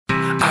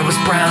I was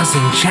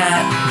browsing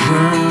chat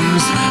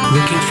rooms,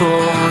 looking for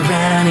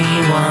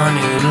anyone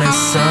who'd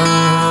listen.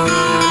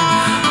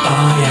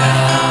 Oh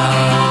yeah.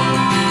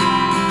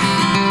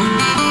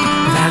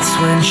 That's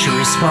when she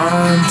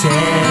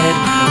responded.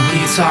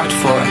 We talked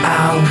for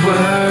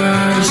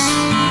hours.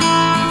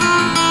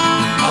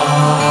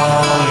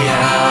 Oh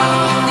yeah.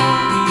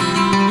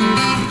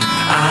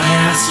 I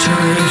asked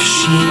her if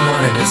she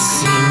wanted to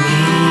see me.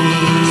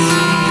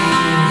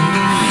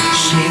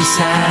 She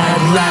said,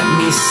 let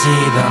me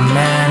see the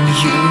man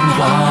you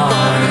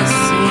want.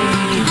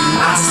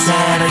 I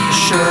said, are you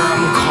sure?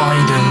 I'm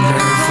kinda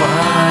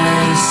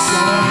nervous.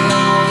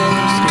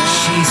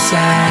 She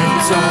said,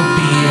 don't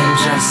be and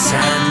just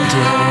send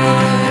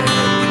it.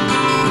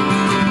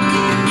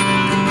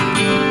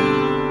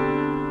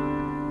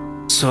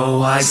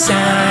 So I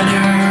sent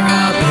her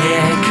a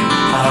pic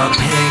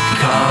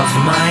of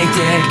my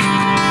dick.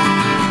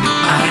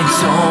 I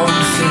don't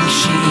think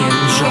she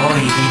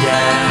enjoyed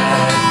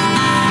it.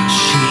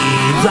 She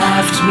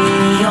left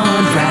me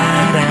on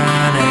red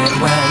and it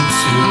went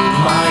to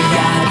my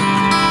head.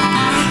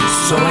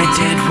 So I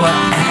did what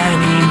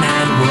any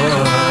man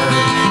would,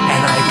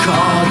 and I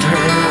called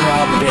her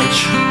a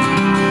bitch.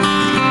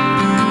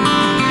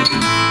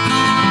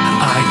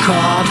 I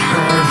called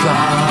her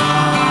a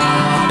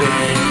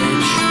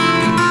bitch.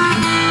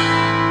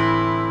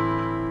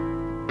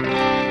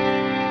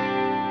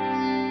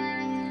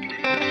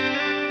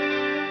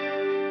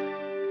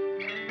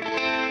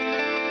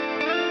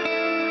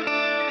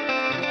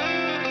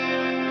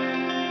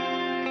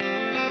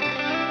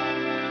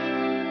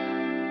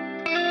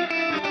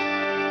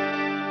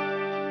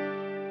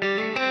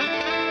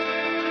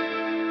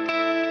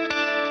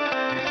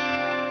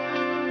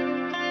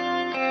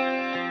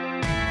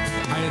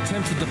 I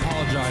attempted to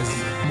apologize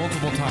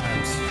multiple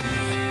times.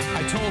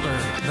 I told her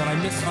that I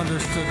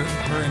misunderstood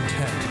her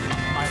intent.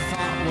 I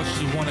thought what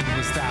she wanted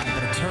was that,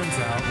 but it turns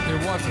out it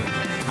wasn't.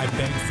 I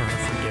begged for her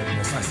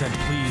forgiveness. I said,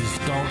 please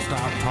don't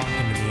stop talking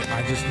to me.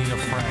 I just need a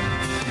friend.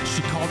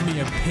 She called me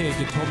a pig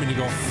and told me to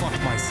go fuck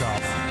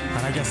myself.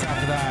 And I guess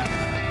after that,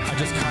 I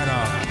just kind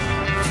of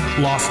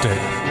lost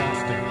it.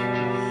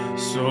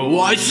 So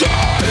I said,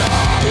 I'm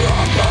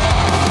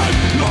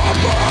a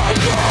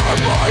man,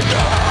 my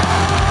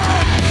name.